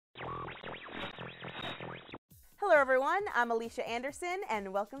Hello everyone, I'm Alicia Anderson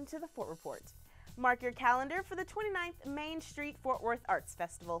and welcome to the Fort Report. Mark your calendar for the 29th Main Street Fort Worth Arts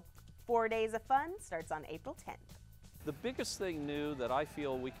Festival. 4 days of fun starts on April 10th. The biggest thing new that I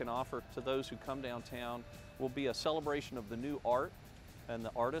feel we can offer to those who come downtown will be a celebration of the new art and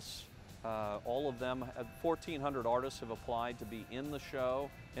the artists. All of them, 1,400 artists have applied to be in the show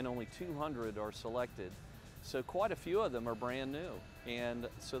and only 200 are selected. So quite a few of them are brand new, and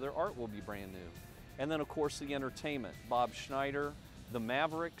so their art will be brand new. And then of course the entertainment, Bob Schneider, the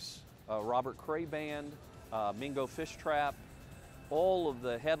Mavericks, Robert Cray Band, Mingo Fish Trap, all of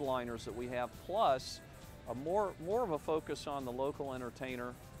the headliners that we have, plus more of a focus on the local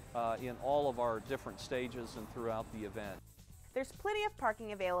entertainer in all of our different stages and throughout the event. There's plenty of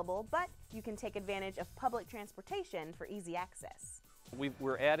parking available, but you can take advantage of public transportation for easy access.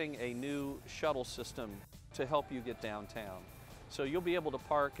 We're adding a new shuttle system to help you get downtown. So you'll be able to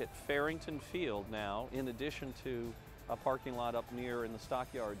park at Farrington Field now, in addition to a parking lot up near in the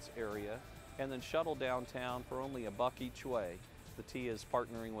Stockyards area, and then shuttle downtown for only $1 each way. The T is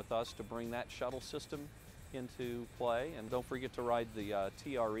partnering with us to bring that shuttle system into play, and don't forget to ride the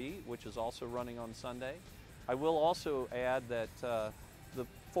TRE, which is also running on Sunday. I will also add that the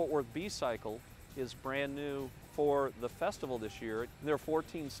Fort Worth B-Cycle is brand new for the festival this year. There are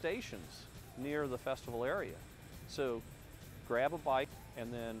 14 stations near the festival area. So grab a bike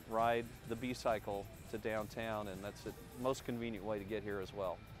and then ride the B-Cycle to downtown, and that's the most convenient way to get here as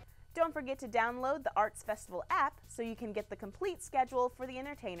well. Don't forget to download the Arts Festival app so you can get the complete schedule for the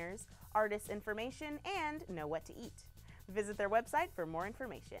entertainers, artist information, and know what to eat. Visit their website for more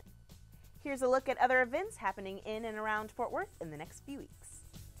information. Here's a look at other events happening in and around Fort Worth in the next few weeks.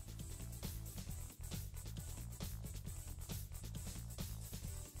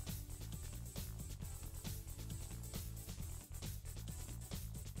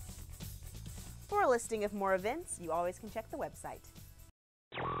 For a listing of more events, you always can check the website.